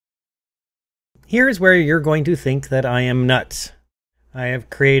Here's where you're going to think that I am nuts. I have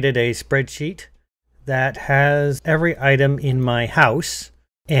created a spreadsheet that has every item in my house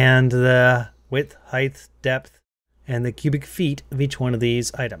and the width, height, depth, and the cubic feet of each one of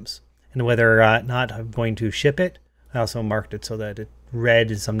these items. And whether or not I'm going to ship it. I also marked it so that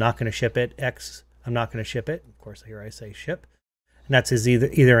red is I'm not going to ship it. X, I'm not going to ship it. Of course, here I say ship. And that's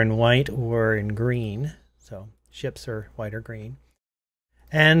either in white or in green. So ships are white or green.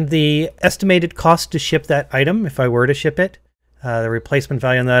 And the estimated cost to ship that item, if I were to ship it, the replacement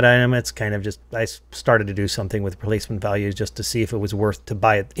value on that item, it's kind of just, I started to do something with replacement values just to see if it was worth to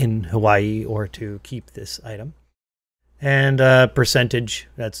buy it in Hawaii or to keep this item. And percentage,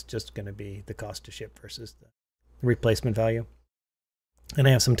 that's just going to be the cost to ship versus the replacement value. And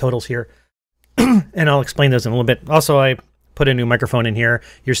I have some totals here, and I'll explain those in a little bit. Also, I put a new microphone in here.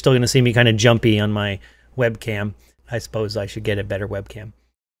 You're still going to see me kind of jumpy on my webcam. I suppose I should get a better webcam.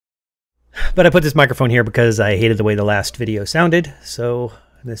 But I put this microphone here because I hated the way the last video sounded. So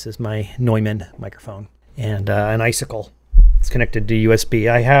this is my Neumann microphone and an icicle. It's connected to USB.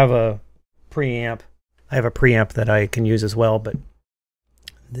 I have a preamp. That I can use as well, but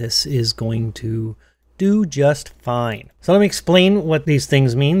this is going to do just fine. So let me explain what these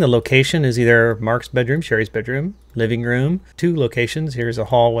things mean. The location is either Mark's bedroom, Sherry's bedroom, living room, 2 locations. Here's a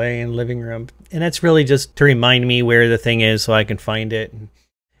hallway and living room. And that's really just to remind me where the thing is so I can find it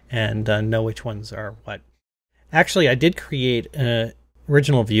and know which ones are what. Actually, I did create an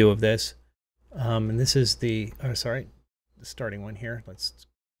original view of this. And this is the starting one here. Let's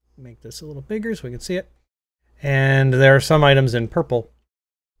make this a little bigger so we can see it. And there are some items in purple.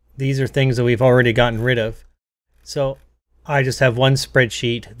 These are things that we've already gotten rid of. So I just have one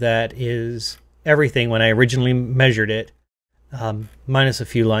spreadsheet that is everything when I originally measured it, minus a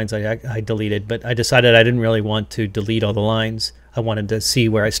few lines I deleted, but I decided I didn't really want to delete all the lines. I wanted to see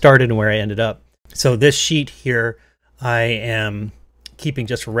where I started and where I ended up. So this sheet here, I am keeping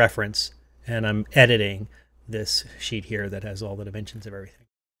just for reference, and I'm editing this sheet here that has all the dimensions of everything.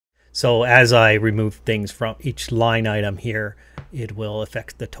 So as I remove things from each line item here, it will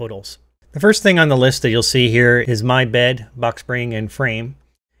affect the totals. The first thing on the list that you'll see here is my bed, box spring, and frame.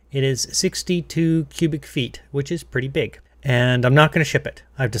 It is 62 cubic feet, which is pretty big. And I'm not going to ship it.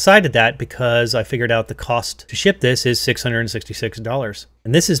 I've decided that because I figured out the cost to ship this is $666.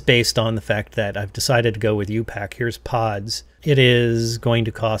 And this is based on the fact that I've decided to go with U-Pack. Here's pods. It is going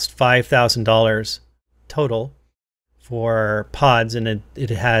to cost $5,000 total for pods, and it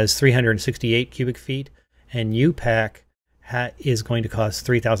has 368 cubic feet, and U-Pack is going to cost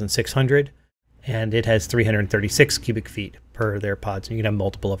 3,600, and it has 336 cubic feet per their pods. And you can have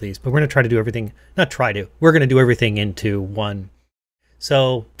multiple of these, but we're going to try to do everything, we're going to do everything into one.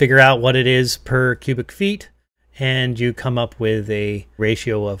 So figure out what it is per cubic feet, and you come up with a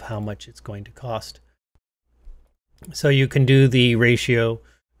ratio of how much it's going to cost. So you can do the ratio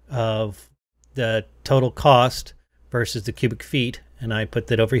of the total cost versus the cubic feet, and I put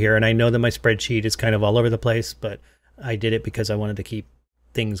that over here. And I know that my spreadsheet is kind of all over the place, but I did it because I wanted to keep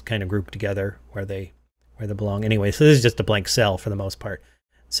things kind of grouped together where they belong. Anyway, so this is just a blank cell for the most part.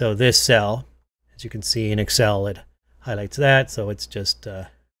 So this cell, as you can see in Excel, it highlights that. So it's just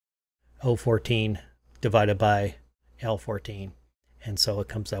O14 divided by L14, and so it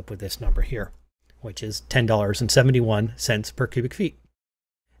comes up with this number here, which is $10.71 per cubic feet.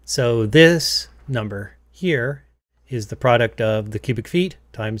 So this number here is the product of the cubic feet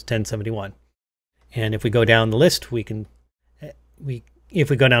times 1071. And if we go down the list, you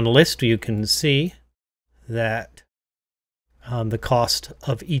can see that the cost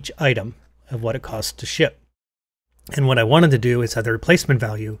of each item of what it costs to ship. And what I wanted to do is have the replacement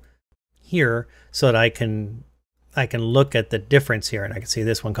value here so that I can look at the difference here, and I can see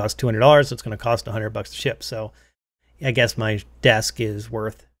this one costs $200, so it's going to cost $100 to ship. So I guess my desk is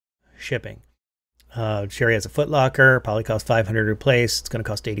worth shipping. Sherry has a Foot Locker, probably costs $500 to replace. It's going to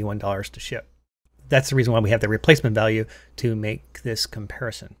cost $81 to ship. That's the reason why we have the replacement value to make this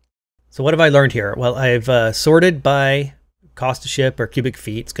comparison. So what have I learned here? Well, I've sorted by cost to ship or cubic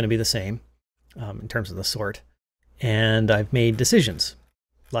feet. It's going to be the same in terms of the sort. And I've made decisions.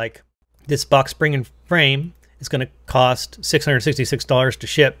 Like this box spring and frame is going to cost $666 to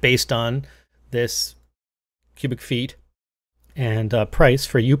ship based on this cubic feet and price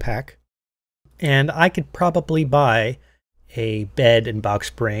for U-Pack. And I could probably buy a bed and box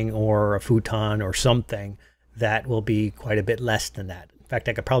spring or a futon or something that will be quite a bit less than that. In fact,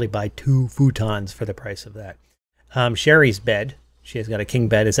 I could probably buy 2 futons for the price of that. Sherry's bed, she has got a king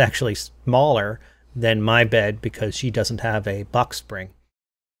bed, is actually smaller than my bed because she doesn't have a box spring.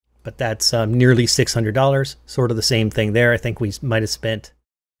 But that's nearly $600, sort of the same thing there. I think we might have spent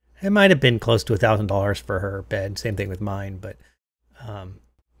It might have been close to $1,000 for her bed. Same thing with mine, but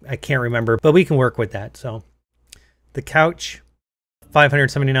I can't remember. But we can work with that. So the couch,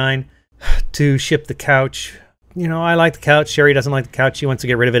 $579 to ship the couch. You know, I like the couch. Sherry doesn't like the couch. She wants to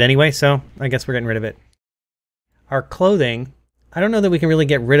get rid of it anyway, so I guess we're getting rid of it. Our clothing, I don't know that we can really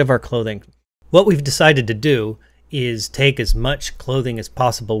get rid of our clothing. What we've decided to do is take as much clothing as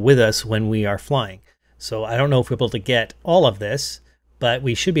possible with us when we are flying. So I don't know if we're able to get all of this, but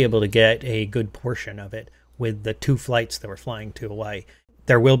we should be able to get a good portion of it with the 2 flights that we're flying to Hawaii.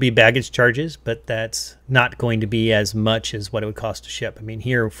 There will be baggage charges, but that's not going to be as much as what it would cost to ship. I mean,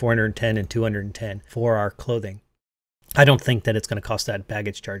 here, $410 and $210 for our clothing. I don't think that it's going to cost that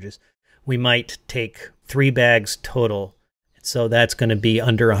baggage charges. We might take 3 bags total, so that's going to be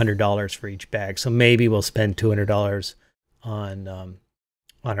under $100 for each bag. So maybe we'll spend $200 on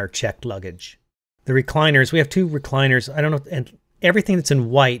our checked luggage. The recliners, we have 2 recliners. I don't know, and everything that's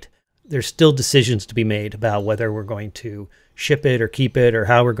in white, there's still decisions to be made about whether we're going to ship it or keep it or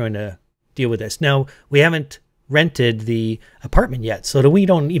how we're going to deal with this. Now, we haven't rented the apartment yet, so we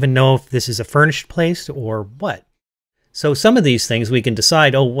don't even know if this is a furnished place or what. So some of these things we can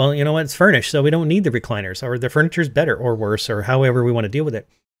decide, oh, well, you know what, it's furnished, so we don't need the recliners, or the furniture's better or worse, or however we want to deal with it.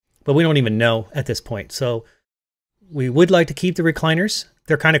 But we don't even know at this point. So we would like to keep the recliners.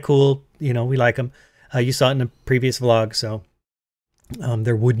 They're kind of cool. You know, we like them. You saw it in a previous vlog, so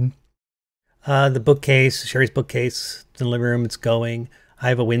they're wooden. The bookcase, Sherry's bookcase, it's in the living room, it's going. I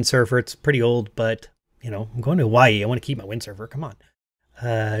have a windsurfer. It's pretty old, but, you know, I'm going to Hawaii. I want to keep my windsurfer. Come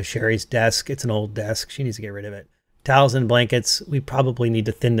on. Sherry's desk, it's an old desk. She needs to get rid of it. Towels and blankets, we probably need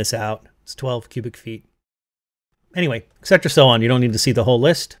to thin this out. It's 12 cubic feet. Anyway, etc. so on. You don't need to see the whole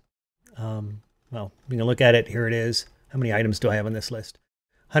list. Well, you can look at it. Here it is. How many items do I have on this list?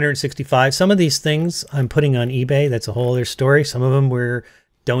 165. Some of these things I'm putting on eBay. That's a whole other story. Some of them we're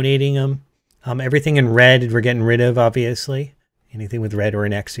donating them. Everything in red we're getting rid of, obviously. Anything with red or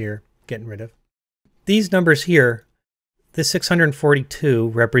an X here, getting rid of. These numbers here, this 642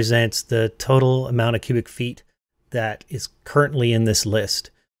 represents the total amount of cubic feet that is currently in this list.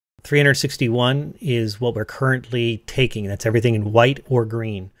 361 is what we're currently taking. That's everything in white or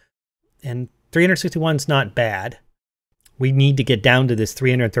green. And 361 is not bad. We need to get down to this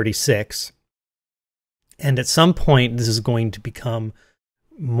 336. And at some point, this is going to become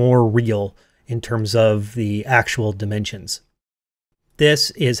more real in terms of the actual dimensions.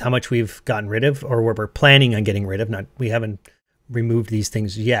 This is how much we've gotten rid of, or what we're planning on getting rid of. We haven't removed these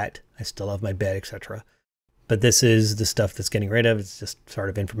things yet. I still have my bed, etc. But this is the stuff that's getting rid of. It's just sort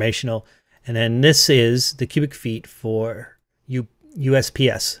of informational. And then this is the cubic feet for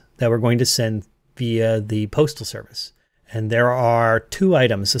USPS that we're going to send via the Postal Service. And there are 2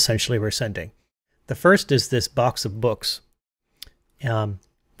 items, essentially, we're sending. The first is this box of books.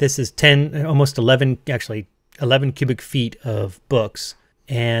 This is 10, almost 11, actually 11 cubic feet of books.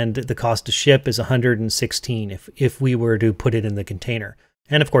 And the cost to ship is $116 if we were to put it in the container.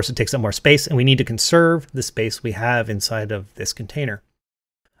 And of course, it takes up more space, and we need to conserve the space we have inside of this container.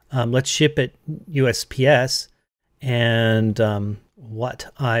 Let's ship it USPS. And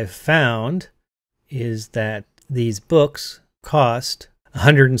what I've found is that these books cost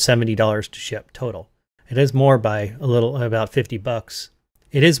 $170 to ship total. It is more by a little, about 50 bucks.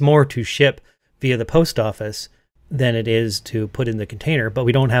 It is more to ship via the post office than it is to put in the container, but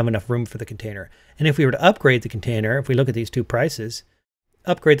we don't have enough room for the container. And if we were to upgrade the container, if we look at these 2 prices,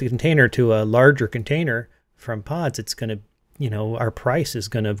 upgrade the container to a larger container from Pods, it's going to, you know, our price is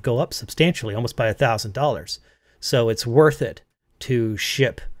going to go up substantially, almost by $1,000. So it's worth it to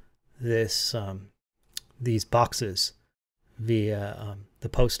ship this these boxes via the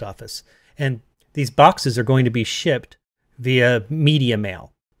post office. And these boxes are going to be shipped via media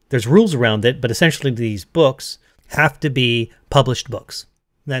mail. There's rules around it, but essentially these books have to be published books.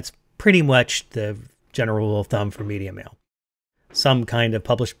 That's pretty much the general rule of thumb for media mail. Some kind of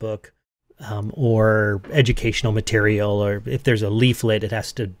published book or educational material, or if there's a leaflet, it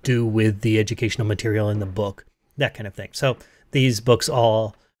has to do with the educational material in the book, that kind of thing. So these books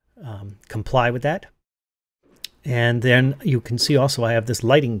all comply with that. And then you can see also I have this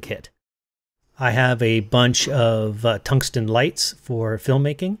lighting kit. I have a bunch of tungsten lights for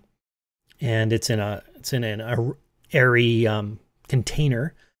filmmaking, and it's in an airy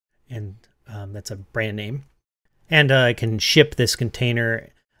container, and that's a brand name. And I can ship this container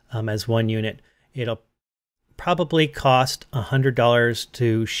as 1 unit. It'll probably cost $100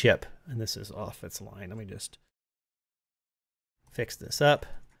 to ship. And this is off its line. Let me just fix this up.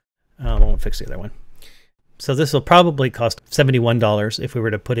 I won't fix the other one. So this will probably cost $71 if we were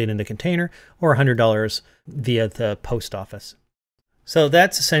to put it in the container, or $100 via the post office. So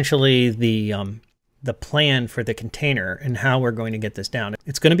that's essentially the plan for the container and how we're going to get this down.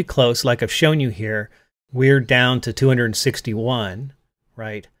 It's going to be close, like I've shown you here. We're down to 261,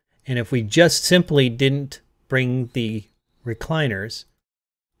 right? And if we just simply didn't bring the recliners,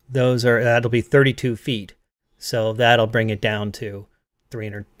 that'll be 32 feet. So that'll bring it down to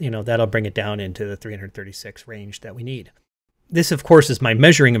 300, that'll bring it down into the 336 range that we need. This, of course, is my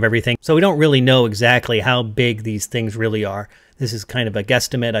measuring of everything. So we don't really know exactly how big these things really are. This is kind of a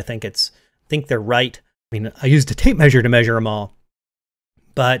guesstimate. I think they're right. I mean, I used a tape measure to measure them all,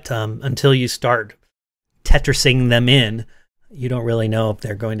 but until you start Tetrising them in, you don't really know if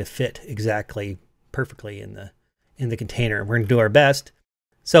they're going to fit exactly perfectly in the container. We're going to do our best.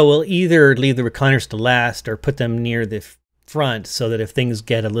 So we'll either leave the recliners to last or put them near the front so that if things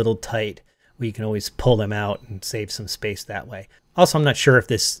get a little tight, we can always pull them out and save some space that way. Also, I'm not sure if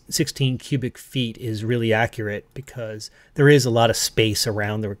this 16 cubic feet is really accurate because there is a lot of space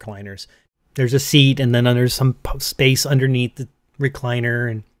around the recliners. There's a seat and then there's some space underneath the recliner,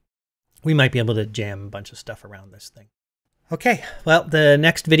 and we might be able to jam a bunch of stuff around this thing. Okay, well, the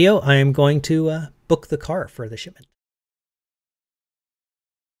next video, I'm going to book the car for the shipment.